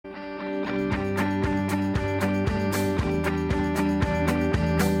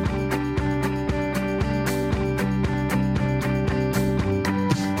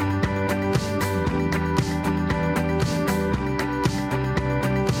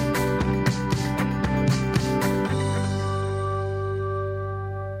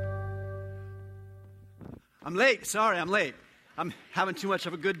I'm late. Sorry, I'm late. I'm having too much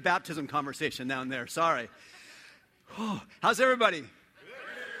of a good baptism conversation down there. Sorry. Oh, how's everybody?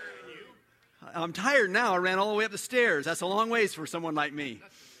 I'm tired now. I ran all the way up the stairs. That's a long ways for someone like me.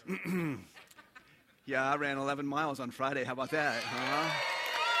 Yeah, I ran 11 miles on Friday. How about that?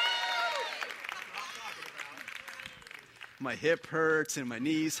 My hip hurts and my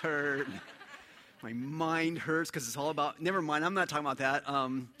knees hurt. My mind hurts because it's all about, never mind, I'm not talking about that.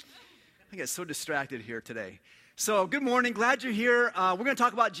 I get so distracted here today. So, good morning. Glad you're here. We're going to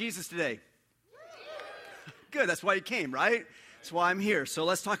talk about Jesus today. Good. That's why you came, right? That's why I'm here. So,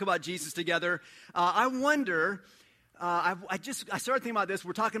 let's talk about Jesus together. I wonder, I started thinking about this.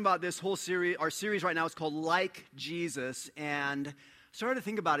 We're talking about this whole series. Our series right now is called Like Jesus. And I started to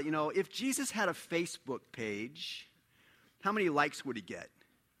think about it. You know, if Jesus had a Facebook page, how many likes would he get?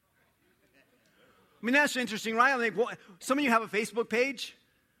 I mean, that's interesting, right? I mean, some of you have a Facebook page.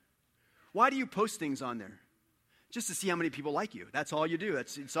 Why do you post things on there? Just to see how many people like you. That's all you do.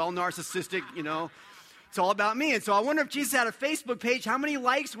 It's all narcissistic, you know. It's all about me. And so I wonder if Jesus had a Facebook page, how many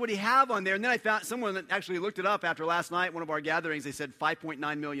likes would he have on there? And then I found someone that actually looked it up after last night, one of our gatherings. They said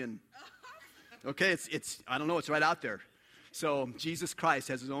 5.9 million. Okay, it's I don't know. It's right out there. So Jesus Christ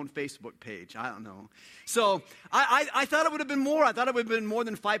has his own Facebook page. I don't know. So I thought it would have been more. I thought it would have been more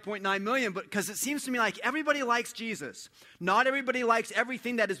than 5.9 million, but because it seems to me like everybody likes Jesus. Not everybody likes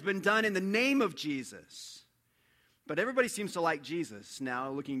everything that has been done in the name of Jesus. But everybody seems to like Jesus now,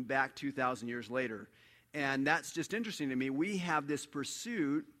 looking back 2,000 years later. And that's just interesting to me. We have this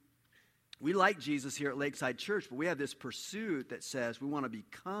pursuit. We like Jesus here at Lakeside Church, but we have this pursuit that says we want to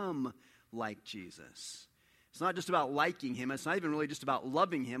become like Jesus. It's not just about liking him. It's not even really just about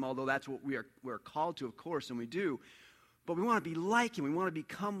loving him, although that's what we're called to, of course, and we do. But we want to be like him. We want to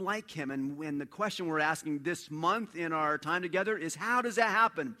become like him. And when the question we're asking this month in our time together is, how does that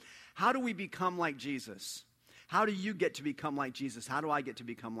happen? How do we become like Jesus? How do you get to become like Jesus? How do I get to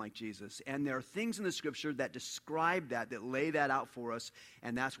become like Jesus? And there are things in the Scripture that describe that lay that out for us,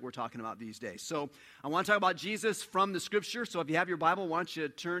 and that's what we're talking about these days. So I want to talk about Jesus from the Scripture. So if you have your Bible, why don't you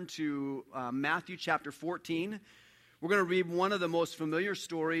turn to Matthew chapter 14. We're going to read one of the most familiar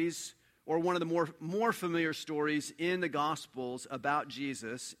stories, or one of the more familiar stories in the Gospels about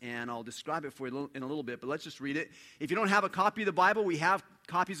Jesus, and I'll describe it for you in a little bit, but let's just read it. If you don't have a copy of the Bible, we have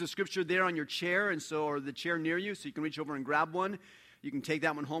copies of Scripture there on your chair, or the chair near you, so you can reach over and grab one. You can take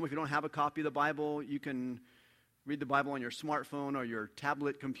that one home. If you don't have a copy of the Bible, you can read the Bible on your smartphone or your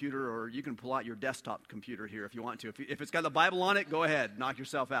tablet computer, or you can pull out your desktop computer here if you want to. If it's got the Bible on it, go ahead, knock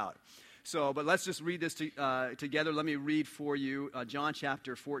yourself out. So, but let's just read this together. Let me read for you John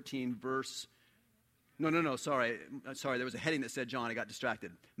chapter 14, verse... No, sorry, there was a heading that said John. I got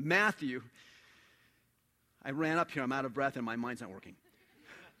distracted. Matthew. I ran up here. I'm out of breath and my mind's not working.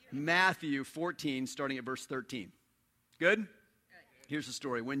 Matthew 14, starting at verse 13. Good? Here's the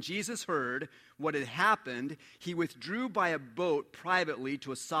story. When Jesus heard what had happened, he withdrew by a boat privately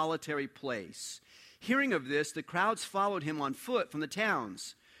to a solitary place. Hearing of this, the crowds followed him on foot from the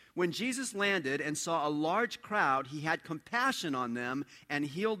towns. When Jesus landed and saw a large crowd, he had compassion on them and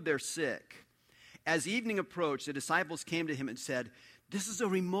healed their sick. As evening approached, the disciples came to him and said, "This is a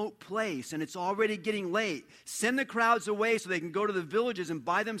remote place, and it's already getting late. Send the crowds away so they can go to the villages and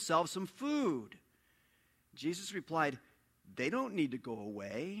buy themselves some food." Jesus replied, "They don't need to go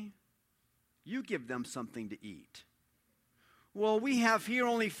away. You give them something to eat." "Well, we have here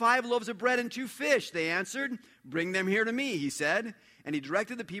only 5 loaves of bread and 2 fish," they answered. "Bring them here to me," he said. And he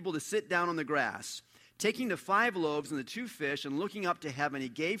directed the people to sit down on the grass. Taking the 5 loaves and the 2 fish and looking up to heaven, he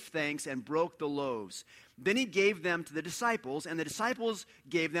gave thanks and broke the loaves. Then he gave them to the disciples, and the disciples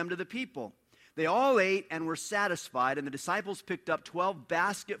gave them to the people. They all ate and were satisfied, and the disciples picked up 12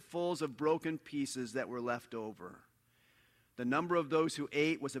 basketfuls of broken pieces that were left over. The number of those who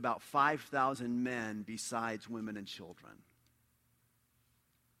ate was about 5,000 men, besides women and children.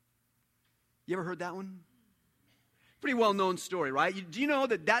 You ever heard that one? Pretty well-known story, right? Do you know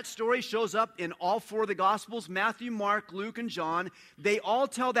that story shows up in all 4 of the Gospels? Matthew, Mark, Luke, and John. They all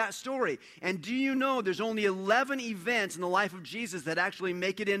tell that story. And do you know there's only 11 events in the life of Jesus that actually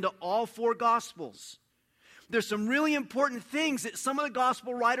make it into all 4 Gospels? There's some really important things that some of the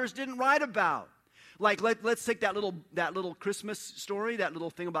Gospel writers didn't write about. Like, let's take that little Christmas story, that little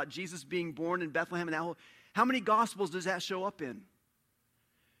thing about Jesus being born in Bethlehem. And how many Gospels does that show up in?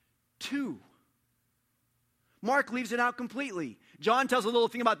 2. Mark leaves it out completely. John tells a little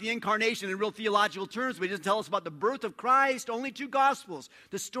thing about the incarnation in real theological terms, but he doesn't tell us about the birth of Christ. Only 2 Gospels.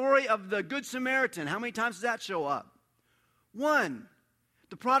 The story of the Good Samaritan. How many times does that show up? 1.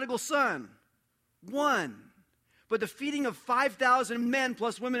 The prodigal son. 1. But the feeding of 5,000 men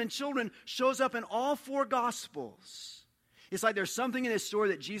plus women and children shows up in all 4 Gospels. It's like there's something in this story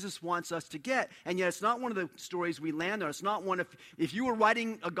that Jesus wants us to get, and yet it's not one of the stories we land on. It's not one if you were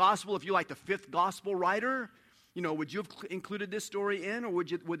writing a gospel, if you're like the 5th gospel writer, would you have included this story in, or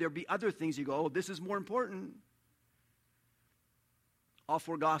would there be other things you go, oh, this is more important? All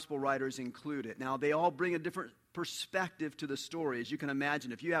 4 gospel writers include it. Now, they all bring a different perspective to the story. As you can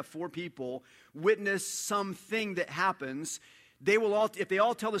imagine, if you have 4 people witness something that happens, if they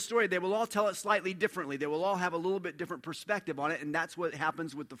all tell the story, they will all tell it slightly differently. They will all have a little bit different perspective on it, and that's what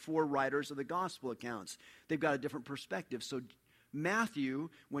happens with the 4 writers of the gospel accounts. They've got a different perspective. So Matthew,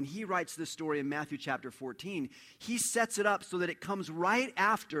 when he writes this story in Matthew chapter 14, he sets it up so that it comes right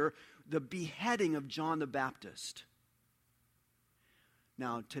after the beheading of John the Baptist.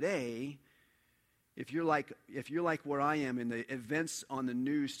 Now, today, if you're like where I am in the events on the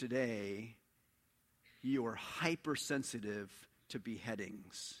news today, you are hypersensitive to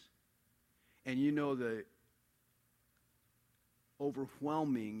beheadings. And you know the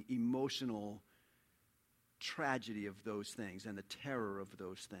overwhelming emotional tragedy of those things and the terror of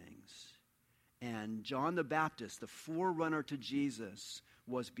those things. And John the Baptist, the forerunner to Jesus,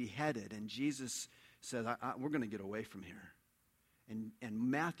 was beheaded. And Jesus said, we're going to get away from here. And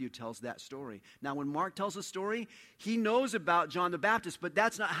Matthew tells that story. Now, when Mark tells the story, he knows about John the Baptist, but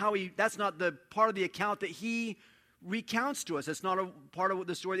that's not the part of the account that he recounts to us. That's not a part of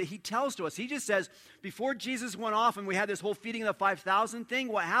the story that he tells to us. He just says, before Jesus went off and we had this whole feeding of the 5,000 thing,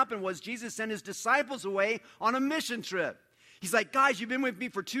 what happened was Jesus sent his disciples away on a mission trip. He's like, guys, you've been with me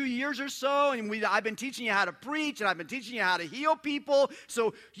for 2 years or so, and I've been teaching you how to preach, and I've been teaching you how to heal people,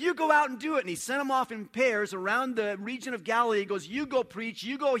 so you go out and do it. And he sent them off in pairs around the region of Galilee. He goes, you go preach,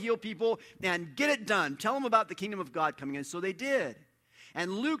 you go heal people, and get it done. Tell them about the kingdom of God coming in. So they did.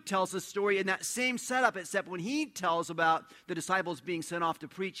 And Luke tells the story in that same setup, except when he tells about the disciples being sent off to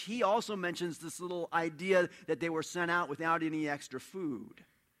preach, he also mentions this little idea that they were sent out without any extra food.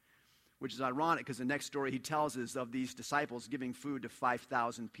 Which is ironic because the next story he tells is of these disciples giving food to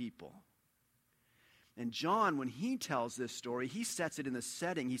 5,000 people. And John, when he tells this story, he sets it in the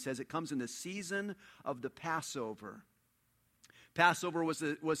setting. He says it comes in the season of the Passover. Passover was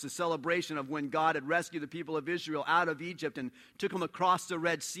the celebration of when God had rescued the people of Israel out of Egypt and took them across the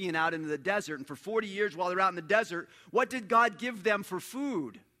Red Sea and out into the desert. And for 40 years while they're out in the desert, what did God give them for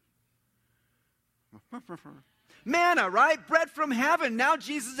food? Manna, right? Bread from heaven. Now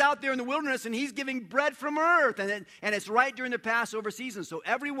Jesus is out there in the wilderness and he's giving bread from earth. And it's right during the Passover season. So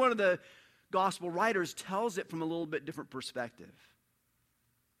every one of the gospel writers tells it from a little bit different perspective.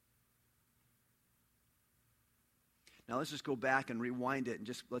 Now let's just go back and rewind it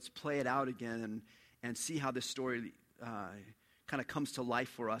and let's play it out again and see how this story kind of comes to life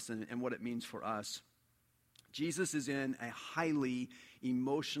for us and what it means for us. Jesus is in a highly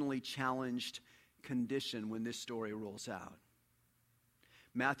emotionally challenged condition when this story rolls out.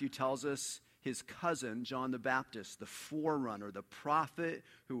 Matthew tells us his cousin, John the Baptist, the forerunner, the prophet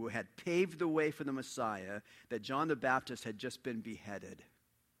who had paved the way for the Messiah, that John the Baptist had just been beheaded.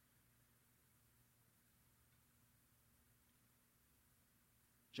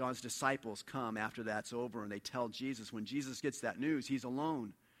 John's disciples come after that's over and they tell Jesus. When Jesus gets that news, he's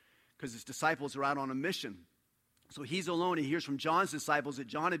alone because his disciples are out on a mission. So he's alone. He hears from John's disciples that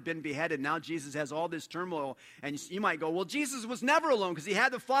John had been beheaded. Now Jesus has all this turmoil. And you might go, well, Jesus was never alone because he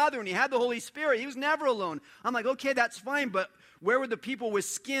had the Father and he had the Holy Spirit. He was never alone. I'm like, okay, that's fine, but where were the people with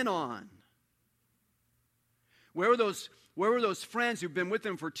skin on? Where were those friends who've been with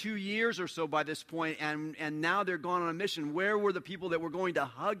him for 2 years or so by this point, and now they're gone on a mission? Where were the people that were going to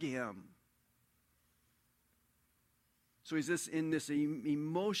hug him? So he's in this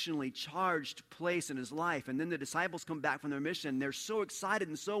emotionally charged place in his life. And then the disciples come back from their mission. They're so excited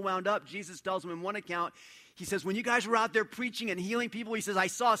and so wound up. Jesus tells them in one account, he says, when you guys were out there preaching and healing people, he says, I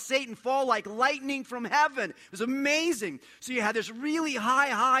saw Satan fall like lightning from heaven. It was amazing. So you had this really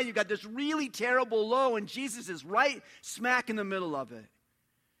high, you got this really terrible low, and Jesus is right smack in the middle of it.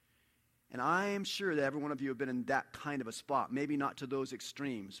 And I am sure that every one of you have been in that kind of a spot. Maybe not to those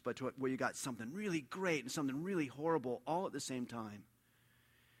extremes, but to where you got something really great and something really horrible all at the same time.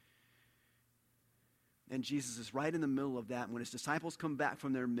 And Jesus is right in the middle of that. And when his disciples come back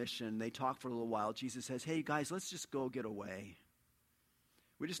from their mission, they talk for a little while. Jesus says, hey guys, let's just go get away.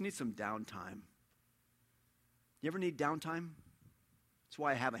 We just need some downtime. You ever need downtime? That's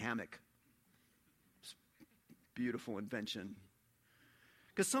why I have a hammock. It's a beautiful invention.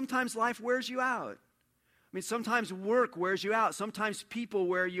 Because sometimes life wears you out. I mean, sometimes work wears you out. Sometimes people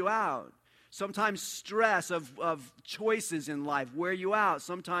wear you out. Sometimes stress of choices in life wear you out.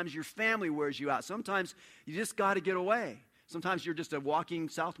 Sometimes your family wears you out. Sometimes you just got to get away. Sometimes you're just a walking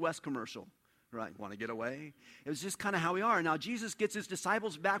Southwest commercial, right? Want to get away? It was just kind of how we are. Now, Jesus gets his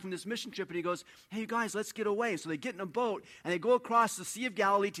disciples back from this mission trip, and he goes, hey, you guys, let's get away. So they get in a boat, and they go across the Sea of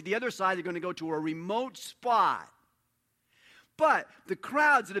Galilee to the other side. They're going to go to a remote spot. But the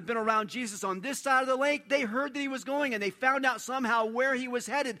crowds that had been around Jesus on this side of the lake, they heard that he was going, and they found out somehow where he was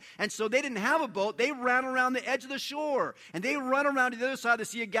headed. And so they didn't have a boat. They ran around the edge of the shore, and they run around to the other side of the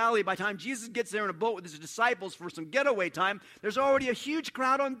Sea of Galilee. By the time Jesus gets there in a boat with his disciples for some getaway time, there's already a huge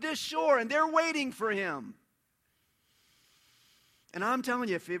crowd on this shore, and they're waiting for him. And I'm telling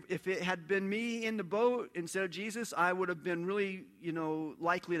you, if it had been me in the boat instead of Jesus, I would have been really,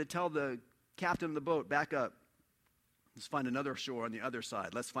 likely to tell the captain of the boat, back up. Let's find another shore on the other side.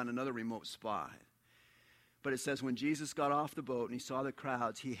 Let's find another remote spot. But it says when Jesus got off the boat and he saw the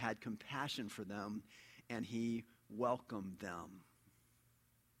crowds, he had compassion for them and he welcomed them.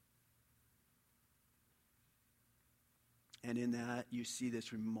 And in that, you see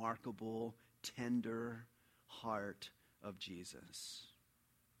this remarkable, tender heart of Jesus.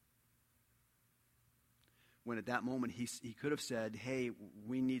 When at that moment he could have said, hey,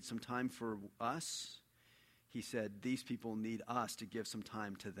 we need some time for us. He said, these people need us to give some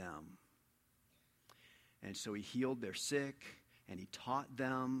time to them. And so he healed their sick, and he taught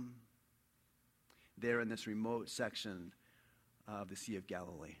them there in this remote section of the Sea of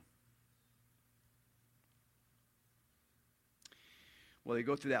Galilee. Well, they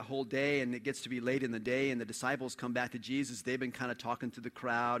go through that whole day, and it gets to be late in the day, and the disciples come back to Jesus. They've been kind of talking to the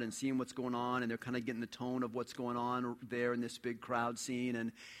crowd and seeing what's going on, and they're kind of getting the tone of what's going on there in this big crowd scene.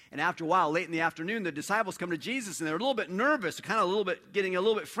 And after a while, late in the afternoon, the disciples come to Jesus, and they're a little bit nervous, getting a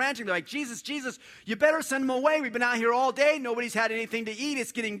little bit frantic. They're like, Jesus, you better send them away. We've been out here all day. Nobody's had anything to eat.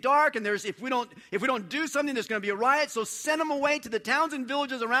 It's getting dark, and if we don't do something, there's going to be a riot. So send them away to the towns and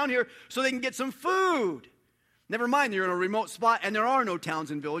villages around here so they can get some food. Never mind, you're in a remote spot, and there are no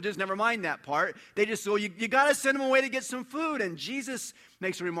towns and villages. Never mind that part. They just, so you got to send them away to get some food. And Jesus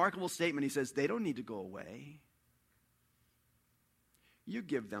makes a remarkable statement. He says, they don't need to go away. You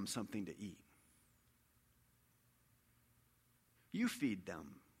give them something to eat. You feed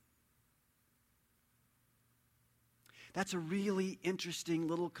them. That's a really interesting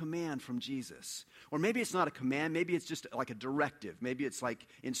little command from Jesus. Or maybe it's not a command. Maybe it's just like a directive. Maybe it's like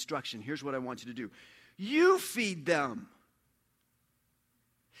instruction. Here's what I want you to do. You feed them.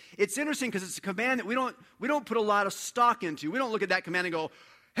 It's interesting because it's a command that we don't put a lot of stock into. We don't look at that command and go,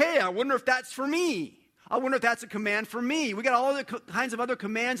 hey, I wonder if that's for me. I wonder if that's a command for me. We got all the kinds of other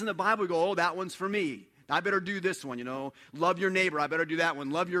commands in the Bible. We go, oh, that one's for me. I better do this one, Love your neighbor. I better do that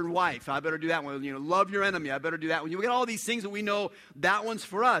one. Love your wife. I better do that one. Love your enemy. I better do that one. We got all these things that we know that one's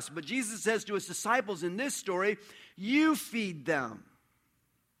for us. But Jesus says to his disciples in this story, you feed them.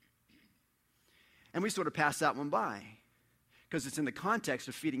 And we sort of pass that one by because it's in the context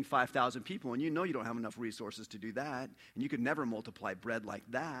of feeding 5,000 people, and you don't have enough resources to do that, and you could never multiply bread like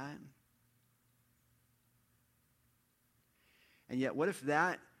that. And yet, what if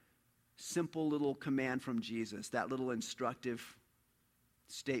that simple little command from Jesus, that little instructive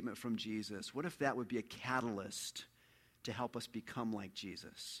statement from Jesus, what if that would be a catalyst to help us become like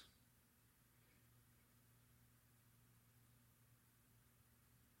Jesus?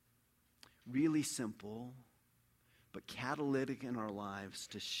 Really simple, but catalytic in our lives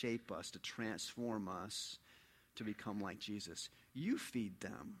to shape us, to transform us, to become like Jesus. You feed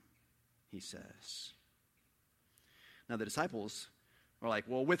them, he says. Now the disciples are like,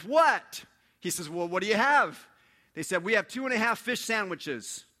 well, with what? He says, well, what do you have? They said, we have 2.5 fish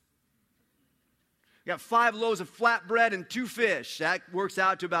sandwiches. We got 5 loaves of flatbread and 2 fish. That works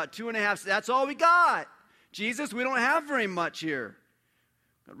out to about 2.5. That's all we got. Jesus, we don't have very much here.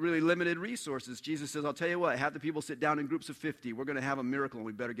 Got really limited resources. Jesus says, I'll tell you what, have the people sit down in groups of 50. We're going to have a miracle, and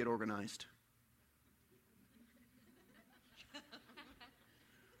we better get organized.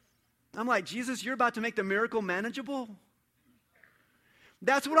 I'm like, Jesus, you're about to make the miracle manageable?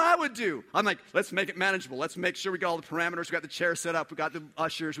 That's what I would do. I'm like, let's make it manageable. Let's make sure we got all the parameters. We got the chair set up. We got the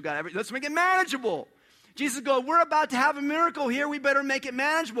ushers. We got everything. Let's make it manageable. Jesus goes, we're about to have a miracle here. We better make it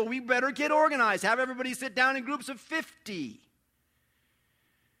manageable. We better get organized. Have everybody sit down in groups of 50.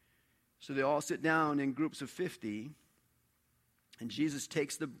 So they all sit down in groups of 50. And Jesus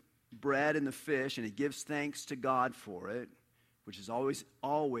takes the bread and the fish and he gives thanks to God for it, which is always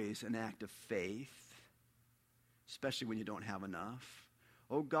an act of faith, especially when you don't have enough.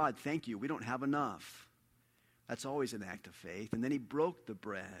 Oh God, thank you. We don't have enough. That's always an act of faith. And then he broke the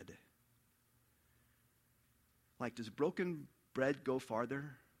bread. Like, does broken bread go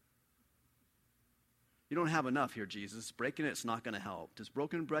farther? You don't have enough here, Jesus. Breaking it's not going to help. Does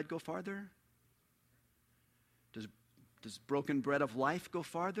broken bread go farther? Does broken bread of life go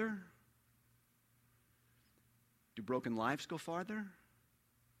farther? Do broken lives go farther?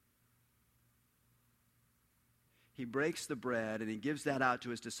 He breaks the bread and he gives that out to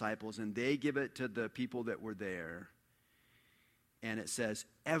his disciples, and they give it to the people that were there. And it says,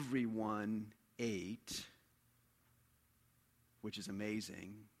 everyone ate, which is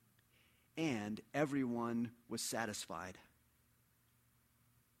amazing, and everyone was satisfied.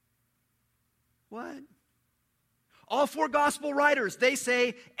 What? All four gospel writers, they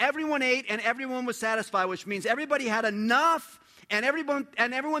say everyone ate and everyone was satisfied, which means everybody had enough and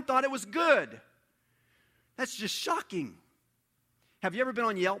everyone thought it was good. That's just shocking. Have you ever been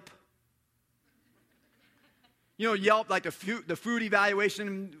on Yelp? You know, Yelp, like the food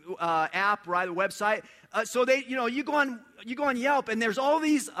evaluation app, right? The website. So they, you go on Yelp, and there's all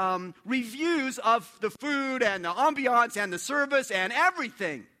these reviews of the food and the ambiance and the service and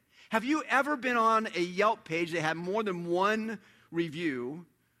everything. Have you ever been on a Yelp page that had more than one review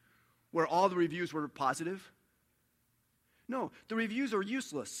where all the reviews were positive? No, the reviews are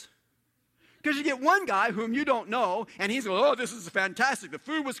useless. Because you get one guy whom you don't know, and he's going, oh, this is fantastic. The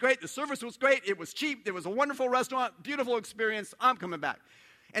food was great. The service was great. It was cheap. It was a wonderful restaurant. Beautiful experience. I'm coming back.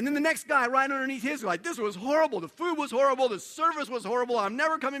 And then the next guy right underneath his is like, this was horrible. The food was horrible. The service was horrible. I'm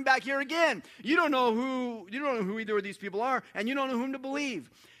never coming back here again. You don't know who either of these people are, and you don't know whom to believe.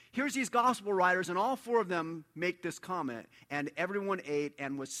 Here's these gospel writers, and all four of them make this comment, and everyone ate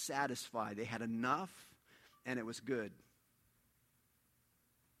and was satisfied. They had enough, and it was good.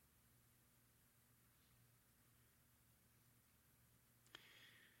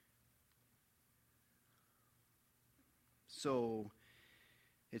 So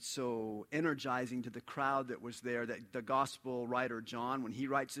it's so energizing to the crowd that was there that the gospel writer John, when he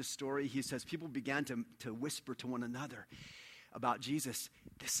writes this story, he says people began to whisper to one another about Jesus.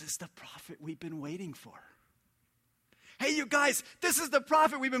 This is the prophet we've been waiting for. Hey, you guys, this is the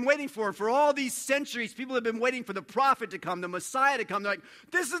prophet we've been waiting for. For all these centuries, people have been waiting for the prophet to come, the Messiah to come. They're like,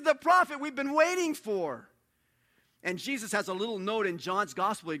 this is the prophet we've been waiting for. And Jesus has a little note in John's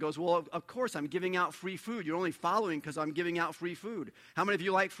gospel. He goes, well, of course, I'm giving out free food. You're only following because I'm giving out free food. How many of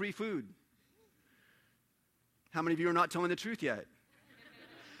you like free food? How many of you are not telling the truth yet?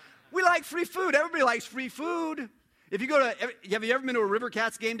 We like free food. Everybody likes free food. If you have you ever been to a River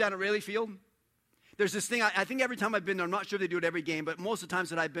Cats game down at Raleigh Field? There's this thing, I think every time I've been there, I'm not sure if they do it every game, but most of the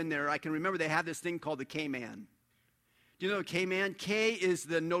times that I've been there, I can remember they have this thing called the K-Man. Do you know K-Man? K is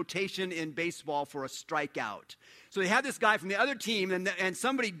the notation in baseball for a strikeout. So they have this guy from the other team, and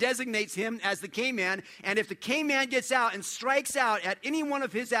somebody designates him as the K-Man, and if the K-Man gets out and strikes out at any one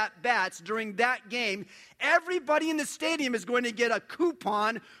of his at-bats during that game, everybody in the stadium is going to get a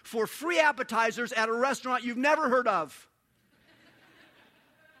coupon for free appetizers at a restaurant you've never heard of.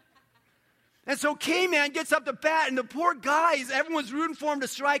 And so K-Man gets up to bat, and the poor guys, everyone's rooting for him to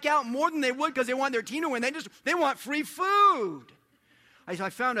strike out more than they would because they want their team to win. They want free food. I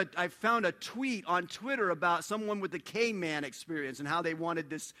found a tweet on Twitter about someone with the K-Man experience and how they wanted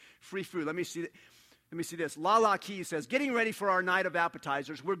this free food. Let me see this. Lala Key says, getting ready for our night of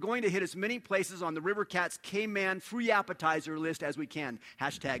appetizers, we're going to hit as many places on the River Cats K-Man free appetizer list as we can.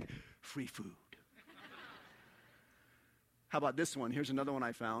 Hashtag free food. How about this one? Here's another one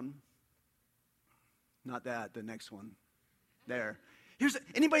I found. Not that, the next one. There.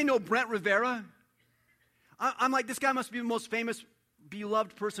 Anybody know Brent Rivera? I'm like, this guy must be the most famous,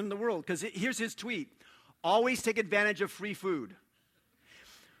 beloved person in the world, because here's his tweet. Always take advantage of free food.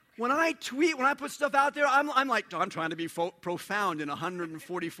 When I put stuff out there, I'm like, I'm trying to be profound in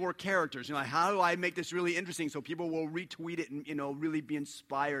 144 characters. How do I make this really interesting so people will retweet it and, really be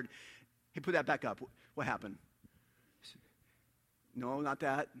inspired? Hey, put that back up. What happened? No, not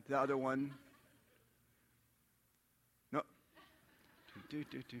that. The other one. No.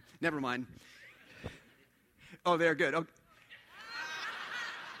 Never mind. Oh, they're good. Okay.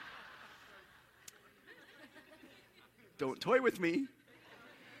 Don't toy with me.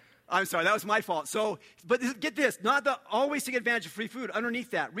 I'm sorry, that was my fault. So, but get this, not the always take advantage of free food.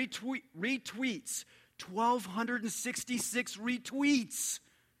 Underneath that, retweets, 1,266 retweets.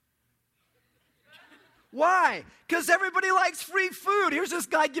 Why? Because everybody likes free food. Here's this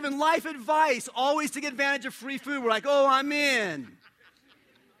guy giving life advice, always take advantage of free food. We're like, oh, I'm in.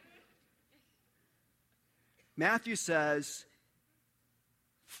 Matthew says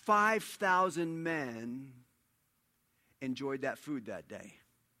 5,000 men enjoyed that food that day,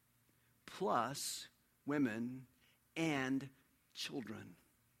 plus women and children.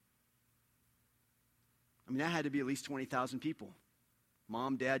 I mean, that had to be at least 20,000 people.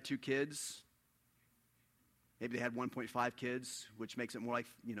 Mom, dad, 2 kids. Maybe they had 1.5 kids, which makes it more like,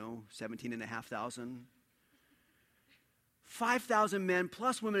 17,500. 5,000 men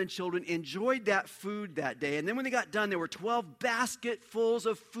plus women and children enjoyed that food that day. And then when they got done, there were 12 basketfuls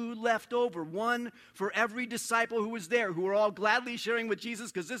of food left over, one for every disciple who was there, who were all gladly sharing with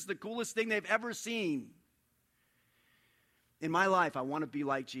Jesus because this is the coolest thing they've ever seen. In my life, I want to be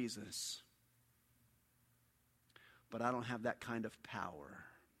like Jesus. But I don't have that kind of power.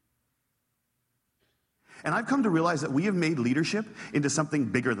 And I've come to realize that we have made leadership into something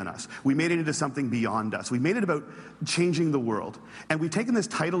bigger than us. We made it into something beyond us. We made it about changing the world. And we've taken this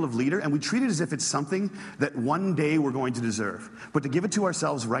title of leader and we treat it as if it's something that one day we're going to deserve. But to give it to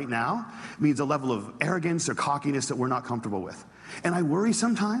ourselves right now means a level of arrogance or cockiness that we're not comfortable with. And I worry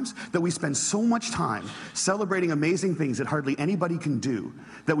sometimes that we spend so much time celebrating amazing things that hardly anybody can do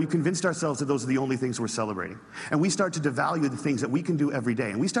that we've convinced ourselves that those are the only things we're celebrating. And we start to devalue the things that we can do every day.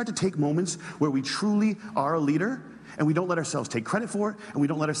 And we start to take moments where we truly are a leader and we don't let ourselves take credit for it and we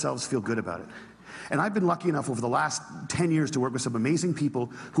don't let ourselves feel good about it. And I've been lucky enough over the last 10 years to work with some amazing people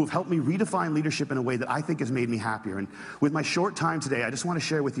who have helped me redefine leadership in a way that I think has made me happier. And with my short time today, I just want to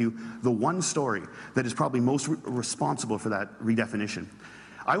share with you the one story that is probably most responsible for that redefinition.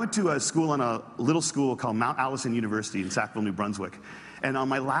 I went to a school on a little school called Mount Allison University in Sackville, New Brunswick. And on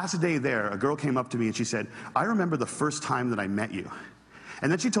my last day there, a girl came up to me and she said, "I remember the first time that I met you."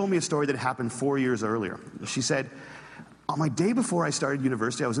 And then she told me a story that happened 4 years earlier. She said, "On my day before I started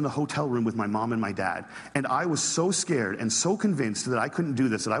university, I was in the hotel room with my mom and my dad, and I was so scared and so convinced that I couldn't do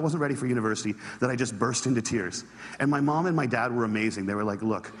this, that I wasn't ready for university, that I just burst into tears. And my mom and my dad were amazing. They were like,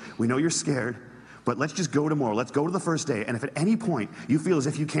 'Look, we know you're scared, but let's just go tomorrow. Let's go to the first day, and if at any point you feel as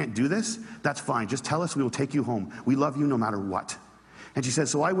if you can't do this, that's fine. Just tell us, we will take you home. We love you no matter what.' And she said,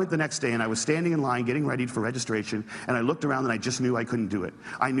 so I went the next day, and I was standing in line getting ready for registration, and I looked around, and I just knew I couldn't do it.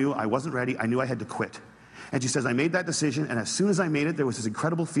 I knew I wasn't ready. I knew I had to quit. And she says, I made that decision, and as soon as I made it, there was this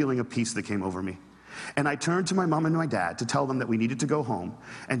incredible feeling of peace that came over me. And I turned to my mom and my dad to tell them that we needed to go home.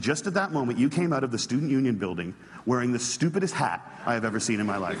 And just at that moment, you came out of the Student Union building wearing the stupidest hat I have ever seen in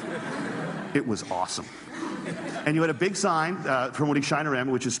my life. It was awesome. And you had a big sign promoting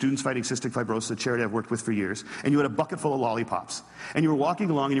Shinorama, which is Students Fighting Cystic Fibrosis, a charity I've worked with for years. And you had a bucket full of lollipops. And you were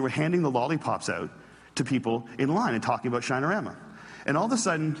walking along and you were handing the lollipops out to people in line and talking about Shinorama. And all of a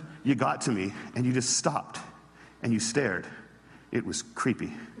sudden, you got to me and you just stopped and you stared. It was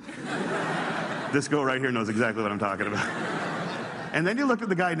creepy. This girl right here knows exactly what I'm talking about. And then you looked at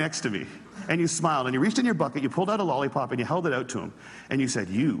the guy next to me, and you smiled, and you reached in your bucket, you pulled out a lollipop, and you held it out to him. And you said,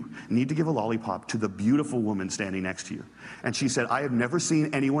 you need to give a lollipop to the beautiful woman standing next to you. And she said, I have never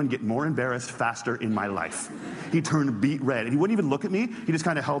seen anyone get more embarrassed faster in my life. He turned beet red, and he wouldn't even look at me. He just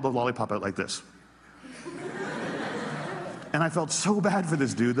kind of held the lollipop out like this. And I felt so bad for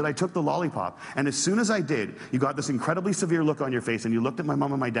this dude that I took the lollipop. And as soon as I did, you got this incredibly severe look on your face, and you looked at my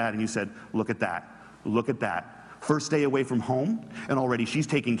mom and my dad, and you said, look at that. Look at that. First day away from home, and already she's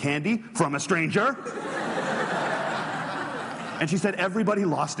taking candy from a stranger. And she said everybody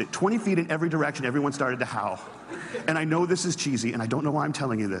lost it. 20 feet in every direction, everyone started to howl. And I know this is cheesy, and I don't know why I'm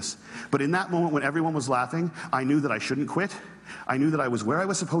telling you this, but in that moment when everyone was laughing, I knew that I shouldn't quit. I knew that I was where I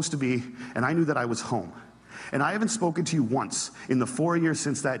was supposed to be, and I knew that I was home. And I haven't spoken to you once in the 4 years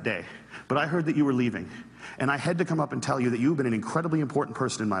since that day, but I heard that you were leaving. And I had to come up and tell you that you've been an incredibly important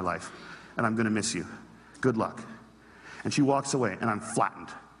person in my life, and I'm going to miss you. Good luck. And she walks away, and I'm flattened.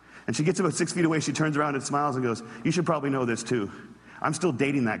 And she gets about 6 feet away, she turns around and smiles and goes, you should probably know this too. I'm still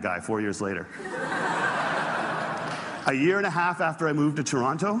dating that guy 4 years later. A year and a half after I moved to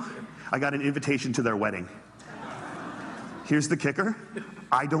Toronto, I got an invitation to their wedding. Here's the kicker.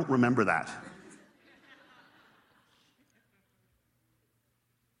 I don't remember that.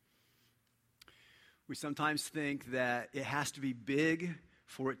 We sometimes think that it has to be big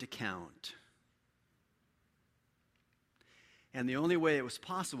for it to count. And the only way it was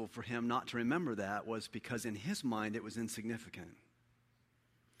possible for him not to remember that was because in his mind it was insignificant.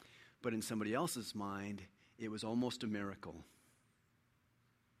 But in somebody else's mind, it was almost a miracle.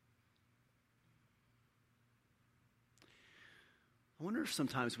 I wonder if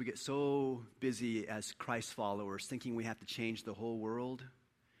sometimes we get so busy as Christ followers thinking we have to change the whole world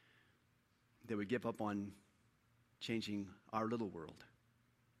that we give up on changing our little world.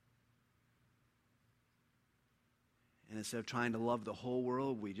 And instead of trying to love the whole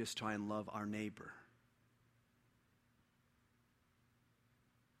world, we just try and love our neighbor.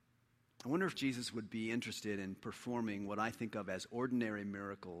 I wonder if Jesus would be interested in performing what I think of as ordinary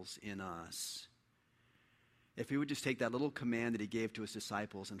miracles in us. If he would just take that little command that he gave to his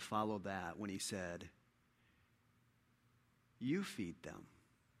disciples and follow that when he said, you feed them.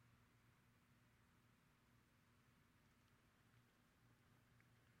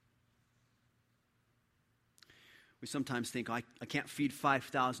 We sometimes think, I can't feed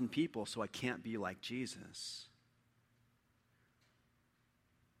 5,000 people, so I can't be like Jesus.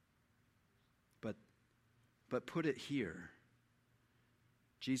 But put it here.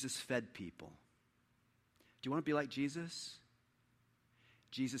 Jesus fed people. Do you want to be like Jesus?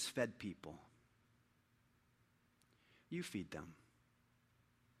 Jesus fed people. You feed them.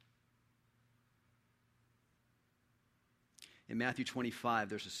 In Matthew 25,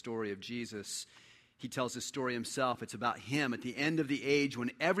 there's a story of Jesus. He tells this story himself. It's about him at the end of the age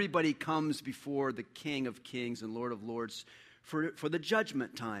when everybody comes before the King of Kings and Lord of Lords for the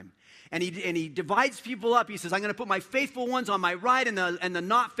judgment time. And he divides people up. He says, I'm going to put my faithful ones on my right and the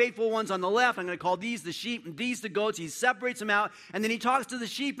not faithful ones on the left. I'm going to call these the sheep and these the goats. He separates them out. And then he talks to the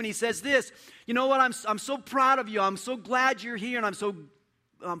sheep and he says this, you know what, I'm so proud of you. I'm so glad you're here, and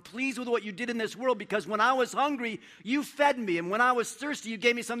I'm pleased with what you did in this world, because when I was hungry, you fed me. And when I was thirsty, you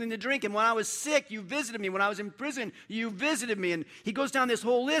gave me something to drink. And when I was sick, you visited me. When I was in prison, you visited me. And he goes down this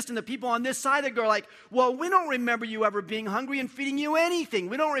whole list, and the people on this side of the are like, well, we don't remember you ever being hungry and feeding you anything.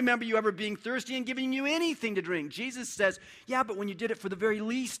 We don't remember you ever being thirsty and giving you anything to drink. Jesus says, yeah, but when you did it for the very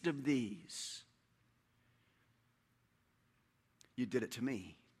least of these, you did it to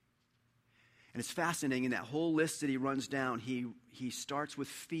me. And it's fascinating, in that whole list that he runs down, he starts with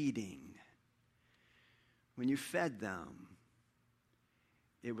feeding. When you fed them,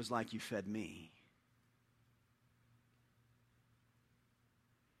 it was like you fed me.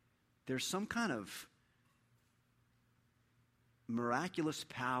 There's some kind of miraculous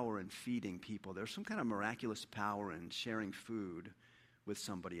power in feeding people. There's some kind of miraculous power in sharing food with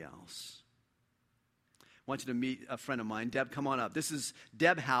somebody else. I want you to meet a friend of mine. Deb, come on up. This is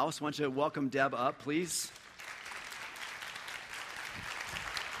Deb House. I want you to welcome Deb up, please.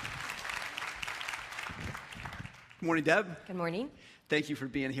 Good morning, Deb. Good morning. Thank you for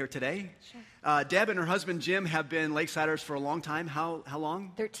being here today. Sure. Deb and her husband, Jim, have been Lakesiders for a long time. How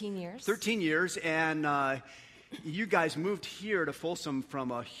long? 13 years. 13 years. And you guys moved here to Folsom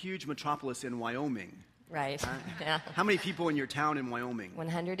from a huge metropolis in Wyoming. Right. Yeah. How many people in your town in Wyoming?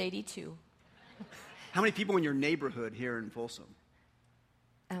 182. How many people in your neighborhood here in Folsom?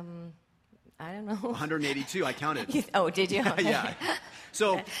 I don't know. 182, I counted. Oh, did you? Yeah.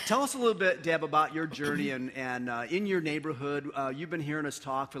 So tell us a little bit, Deb, about your journey and in your neighborhood. You've been hearing us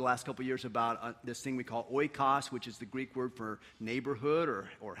talk for the last couple of years about this thing we call oikos, which is the Greek word for neighborhood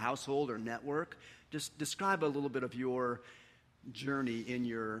or household or network. Just describe a little bit of your journey in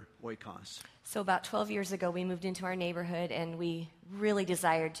your oikos. So about 12 years ago, we moved into our neighborhood, and we really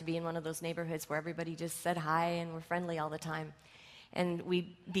desired to be in one of those neighborhoods where everybody just said hi and were friendly all the time. And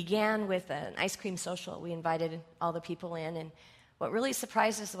we began with an ice cream social. We invited all the people in, and what really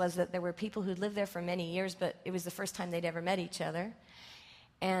surprised us was that there were people who'd lived there for many years, but it was the first time they'd ever met each other.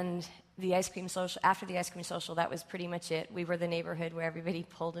 And the ice cream social, after the ice cream social, that was pretty much it. We were the neighborhood where everybody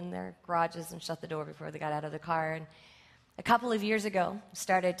pulled in their garages and shut the door before they got out of the car. And a couple of years ago,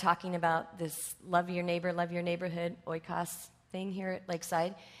 started talking about this love your neighbor, love your neighborhood, oikos thing here at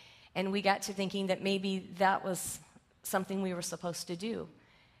Lakeside. And we got to thinking that maybe that was something we were supposed to do.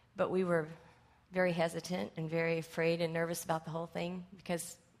 But we were very hesitant and very afraid and nervous about the whole thing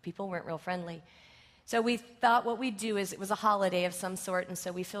because people weren't real friendly. So we thought what we'd do is, it was a holiday of some sort, and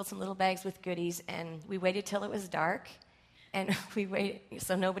so we filled some little bags with goodies, and we waited till it was dark, and we waited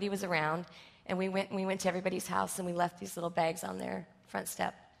so nobody was around. And we went to everybody's house, and we left these little bags on their front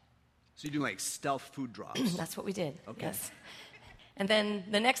step. So you do like stealth food drops. That's what we did, Okay. Yes. And then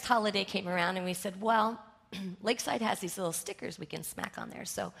the next holiday came around, and we said, well, Lakeside has these little stickers we can smack on there.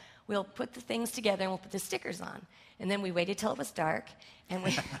 So we'll put the things together, and we'll put the stickers on. And then we waited till it was dark, and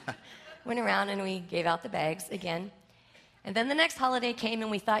we went around, and we gave out the bags again. And then the next holiday came,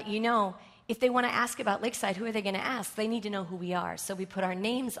 and we thought, if they want to ask about Lakeside, who are they going to ask? They need to know who we are. So we put our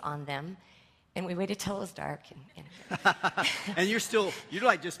names on them. And we waited till it was dark. And you're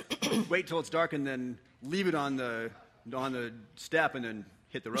like, just wait till it's dark and then leave it on the step and then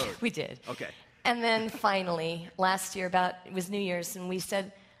hit the road. We did. Okay. And then finally, last year, it was New Year's, and we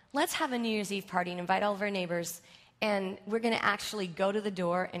said, let's have a New Year's Eve party and invite all of our neighbors, and we're going to actually go to the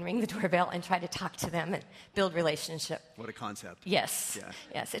door and ring the doorbell and try to talk to them and build relationship. What a concept. Yes. Yeah.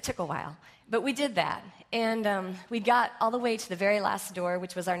 Yes, it took a while. But we did that. And we got all the way to the very last door,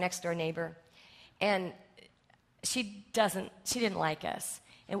 which was our next door neighbor. And she didn't like us.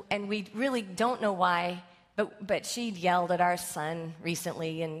 And we really don't know why, but she yelled at our son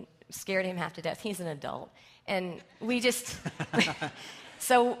recently and scared him half to death. He's an adult. And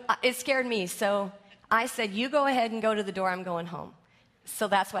so it scared me. So I said, you go ahead and go to the door, I'm going home. So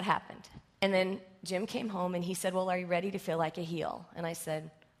that's what happened. And then Jim came home and he said, well, are you ready to feel like a heel? And I said,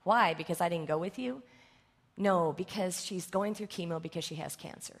 why? Because I didn't go with you? No, because she's going through chemo because she has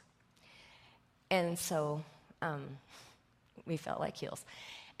cancer. And so we felt like heels.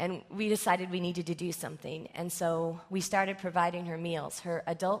 And we decided we needed to do something. And so we started providing her meals. Her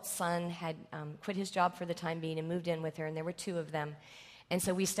adult son had quit his job for the time being and moved in with her, and there were 2 of them. And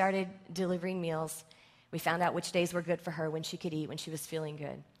so we started delivering meals. We found out which days were good for her, when she could eat, when she was feeling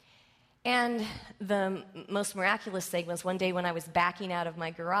good. And the most miraculous thing was one day when I was backing out of my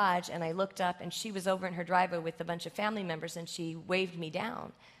garage, and I looked up, and she was over in her driveway with a bunch of family members, and she waved me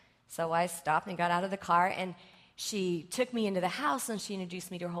down. So I stopped and got out of the car, and she took me into the house, and she introduced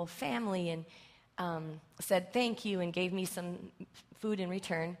me to her whole family and said thank you and gave me some food in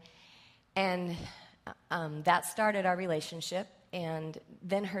return. And that started our relationship. And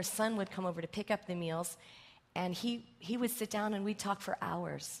then her son would come over to pick up the meals, and he would sit down and we'd talk for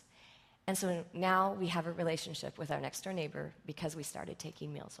hours. And so now we have a relationship with our next-door neighbor because we started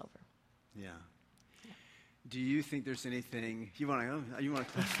taking meals over. Yeah. Do you think there's anything you want to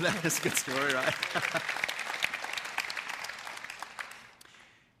clap for that? That's a good story, right?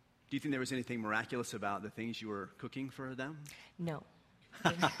 Do you think there was anything miraculous about the things you were cooking for them? No.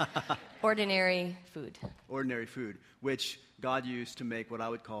 Ordinary food. Ordinary food, which God used to make what I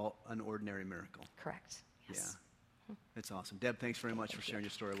would call an ordinary miracle. Correct. Yes. Yeah. That's awesome. Deb, thanks very much for sharing your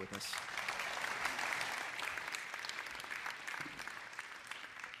story with us.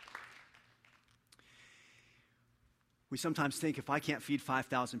 We sometimes think if I can't feed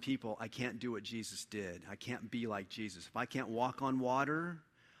 5,000 people, I can't do what Jesus did. I can't be like Jesus. If I can't walk on water,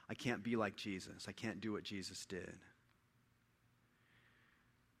 I can't be like Jesus. I can't do what Jesus did.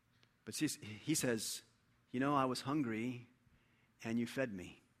 But see, he says, I was hungry and you fed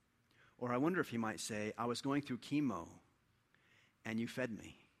me. Or I wonder if he might say, I was going through chemo and you fed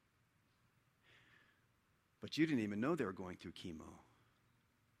me. But you didn't even know they were going through chemo.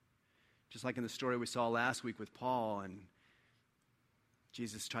 Just like in the story we saw last week with Paul, and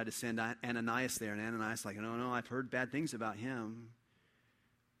Jesus tried to send Ananias there, and Ananias like, no, I've heard bad things about him.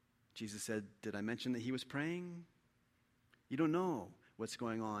 Jesus said, did I mention that he was praying? You don't know what's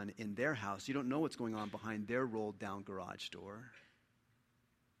going on in their house. You don't know what's going on behind their rolled down garage door.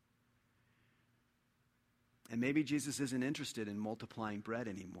 And maybe Jesus isn't interested in multiplying bread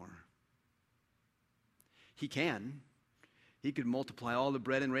anymore. He can. He could multiply all the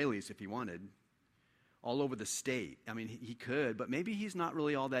bread in Rayleigh's if he wanted, all over the state. I mean, he could, but maybe he's not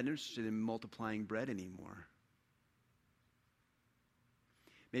really all that interested in multiplying bread anymore.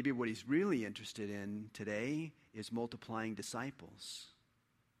 Maybe what he's really interested in today is multiplying disciples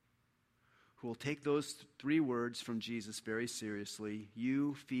who will take those 3 words from Jesus very seriously.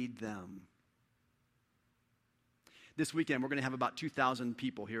 You feed them. This weekend, we're going to have about 2,000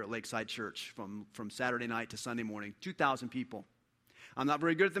 people here at Lakeside Church from Saturday night to Sunday morning. 2,000 people. I'm not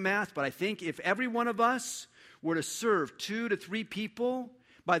very good at the math, but I think if every one of us were to serve 2 to 3 people,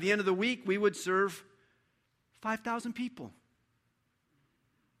 by the end of the week, we would serve 5,000 people.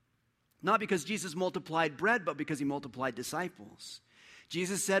 Not because Jesus multiplied bread, but because he multiplied disciples.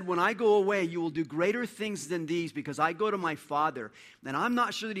 Jesus said, when I go away, you will do greater things than these because I go to my Father. And I'm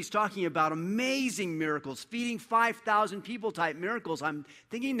not sure that he's talking about amazing miracles, feeding 5,000 people type miracles. I'm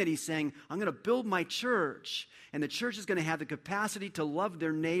thinking that he's saying, I'm going to build my church, and the church is going to have the capacity to love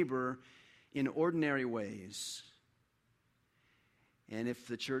their neighbor in ordinary ways. And if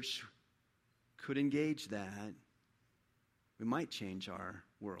the church could engage that, we might change our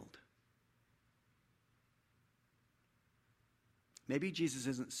world. Maybe Jesus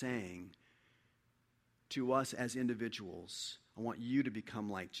isn't saying to us as individuals, I want you to become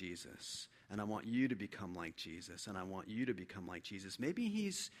like Jesus, and I want you to become like Jesus, and I want you to become like Jesus. Maybe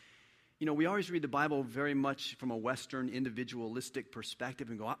he's, we always read the Bible very much from a Western individualistic perspective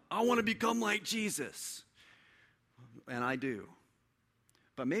and go, I want to become like Jesus. And I do.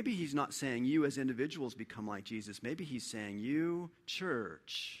 But maybe he's not saying you as individuals become like Jesus. Maybe he's saying you,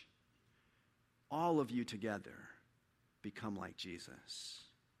 church, all of you together, become like Jesus.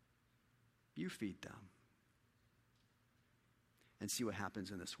 You feed them. And see what happens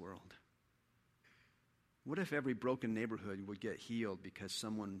in this world. What if every broken neighborhood would get healed because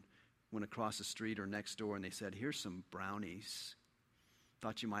someone went across the street or next door and they said, here's some brownies.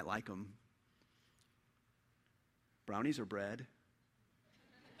 Thought you might like them. Brownies or bread?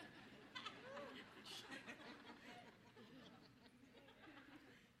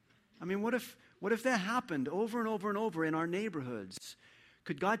 I mean, what if that happened over and over and over in our neighborhoods?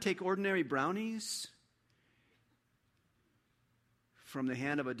 Could God take ordinary brownies from the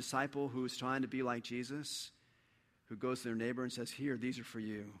hand of a disciple who's trying to be like Jesus, who goes to their neighbor and says, here, these are for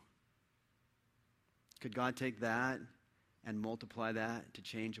you? Could God take that and multiply that to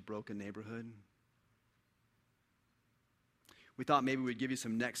change a broken neighborhood? we thought maybe we'd give you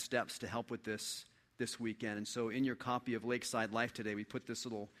some next steps to help with this weekend. And so in your copy of Lakeside Life today, we put this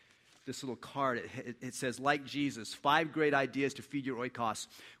little card. It says, like Jesus, 5 great ideas to feed your oikos.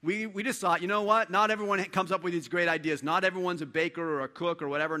 We just thought, you know what? Not everyone comes up with these great ideas. Not everyone's a baker or a cook or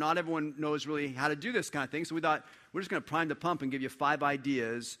whatever. Not everyone knows really how to do this kind of thing. So we thought, we're just going to prime the pump and give you 5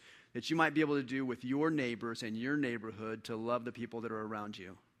 ideas that you might be able to do with your neighbors and your neighborhood to love the people that are around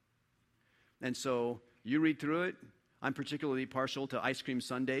you. And so you read through it. I'm particularly partial to ice cream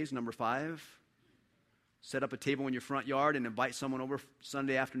sundaes, number 5. Set up a table in your front yard and invite someone over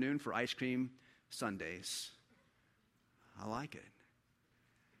Sunday afternoon for ice cream sundaes. I like it.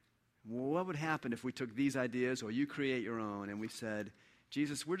 Well, what would happen if we took these ideas, or you create your own, and we said,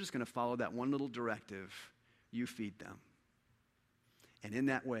 Jesus, we're just going to follow that one little directive. You feed them. And in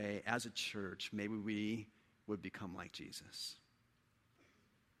that way, as a church, maybe we would become like Jesus.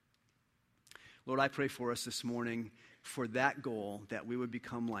 Lord, I pray for us this morning for that goal, that we would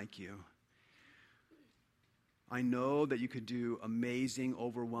become like you. I know that you could do amazing,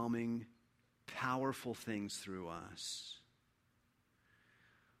 overwhelming, powerful things through us.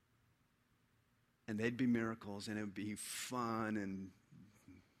 And they'd be miracles, and it would be fun and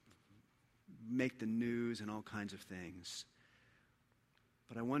make the news and all kinds of things.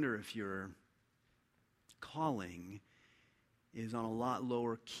 But I wonder if your calling is on a lot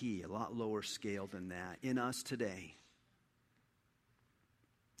lower key, a lot lower scale than that in us today.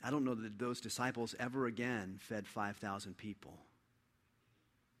 I don't know that those disciples ever again fed 5,000 people.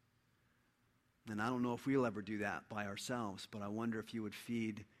 And I don't know if we'll ever do that by ourselves, but I wonder if you would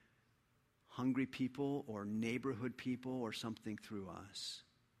feed hungry people or neighborhood people or something through us.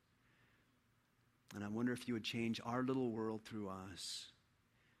 And I wonder if you would change our little world through us.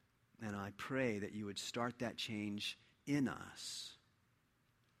 And I pray that you would start that change in us.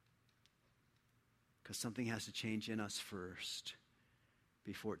 Because something has to change in us first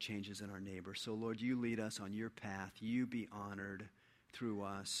before it changes in our neighbor. So Lord, you lead us on your path. You be honored through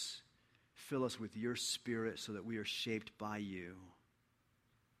us. Fill us with your Spirit so that we are shaped by you.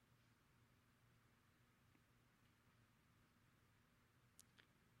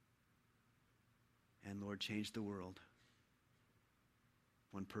 And Lord, change the world.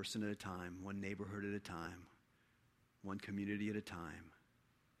 One person at a time, one neighborhood at a time, one community at a time,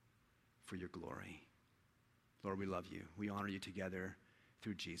 for your glory. Lord, we love you. We honor you together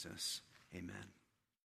through Jesus. Amen.